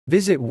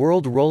Visit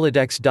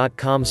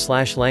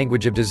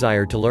worldrolodex.com/language of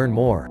desire to learn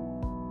more.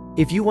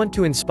 If you want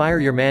to inspire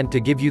your man to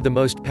give you the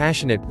most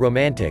passionate,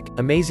 romantic,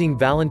 amazing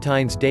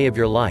Valentine's Day of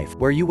your life,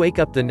 where you wake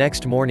up the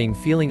next morning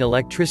feeling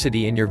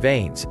electricity in your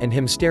veins, and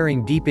him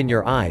staring deep in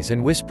your eyes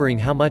and whispering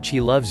how much he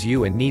loves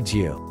you and needs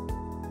you.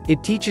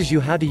 It teaches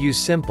you how to use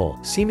simple,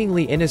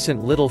 seemingly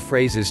innocent little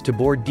phrases to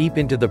bore deep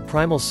into the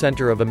primal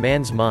center of a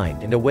man's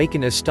mind and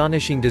awaken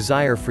astonishing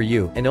desire for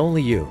you, and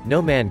only you.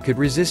 No man could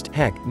resist,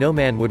 heck, no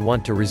man would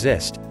want to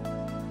resist.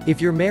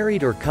 If you're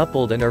married or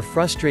coupled and are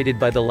frustrated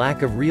by the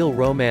lack of real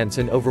romance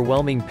and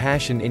overwhelming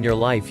passion in your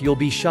life, you'll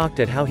be shocked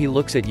at how he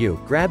looks at you,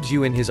 grabs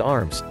you in his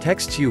arms,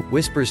 texts you,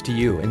 whispers to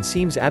you, and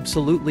seems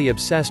absolutely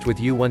obsessed with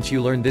you once you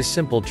learn this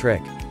simple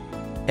trick.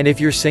 And if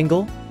you're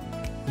single?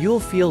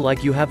 You'll feel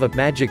like you have a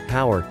magic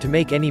power to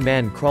make any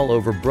man crawl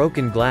over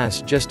broken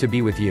glass just to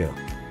be with you.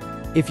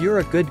 If you're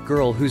a good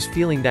girl who's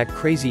feeling that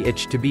crazy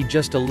itch to be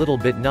just a little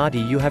bit naughty,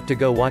 you have to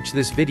go watch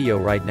this video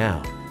right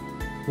now.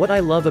 What I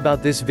love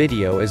about this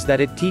video is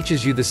that it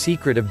teaches you the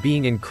secret of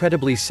being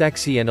incredibly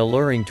sexy and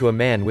alluring to a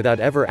man without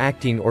ever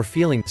acting or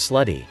feeling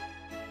slutty.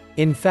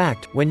 In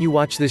fact, when you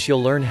watch this,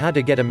 you'll learn how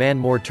to get a man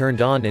more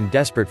turned on and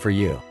desperate for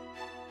you,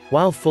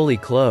 while fully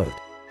clothed,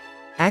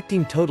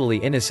 acting totally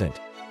innocent,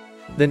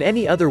 than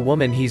any other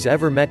woman he's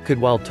ever met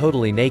could while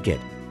totally naked.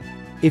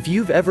 If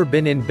you've ever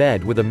been in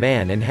bed with a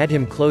man and had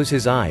him close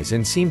his eyes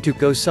and seem to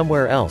go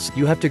somewhere else,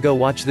 you have to go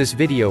watch this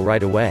video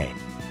right away.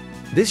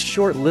 This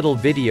short little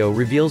video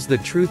reveals the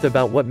truth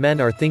about what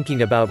men are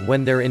thinking about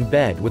when they're in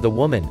bed with a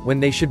woman, when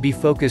they should be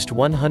focused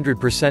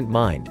 100%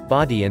 mind,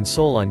 body and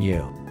soul on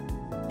you.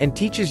 And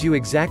teaches you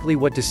exactly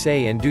what to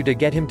say and do to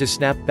get him to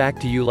snap back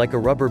to you like a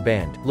rubber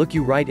band, look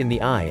you right in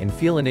the eye and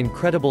feel an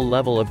incredible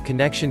level of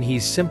connection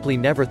he's simply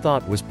never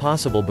thought was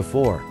possible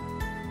before.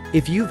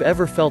 If you've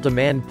ever felt a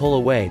man pull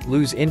away,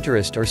 lose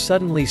interest, or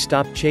suddenly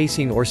stop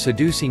chasing or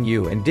seducing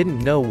you and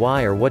didn't know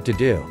why or what to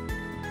do,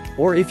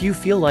 or if you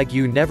feel like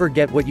you never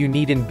get what you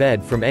need in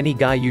bed from any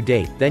guy you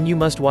date, then you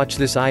must watch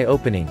this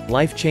eye-opening,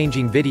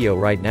 life-changing video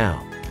right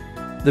now.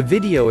 The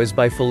video is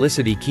by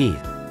Felicity Keith.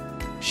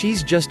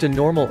 She's just a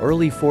normal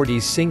early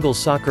 40s single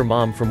soccer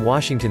mom from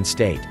Washington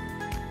State.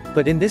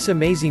 But in this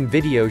amazing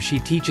video she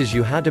teaches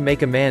you how to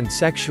make a man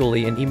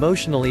sexually and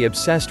emotionally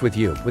obsessed with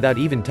you, without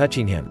even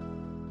touching him.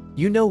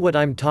 You know what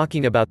I'm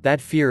talking about,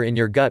 that fear in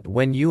your gut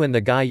when you and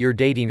the guy you're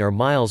dating are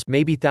miles,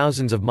 maybe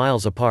thousands of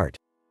miles apart.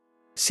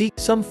 See,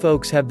 some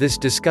folks have this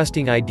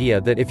disgusting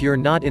idea that if you're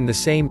not in the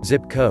same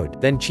zip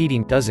code, then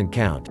cheating doesn't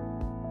count.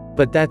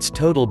 But that's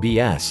total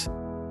BS.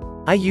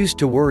 I used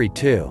to worry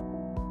too.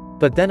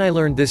 But then I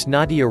learned this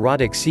naughty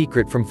erotic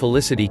secret from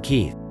Felicity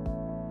Keith.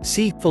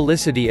 See,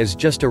 Felicity is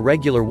just a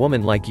regular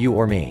woman like you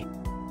or me.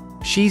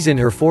 She's in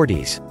her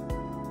 40s.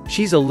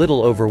 She's a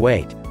little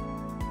overweight.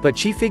 But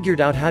she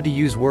figured out how to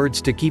use words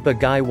to keep a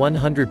guy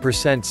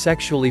 100%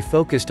 sexually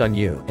focused on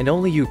you, and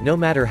only you, no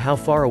matter how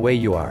far away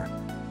you are.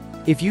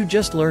 If you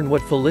just learn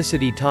what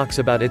Felicity talks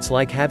about, it's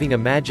like having a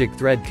magic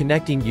thread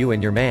connecting you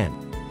and your man.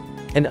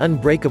 An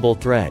unbreakable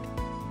thread.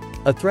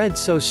 A thread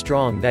so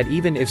strong that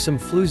even if some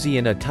floozy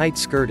in a tight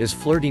skirt is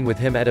flirting with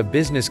him at a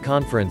business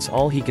conference,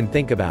 all he can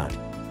think about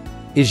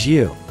is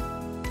you.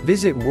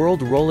 Visit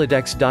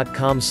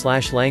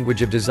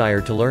worldrolodex.com/language of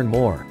desire to learn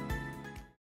more.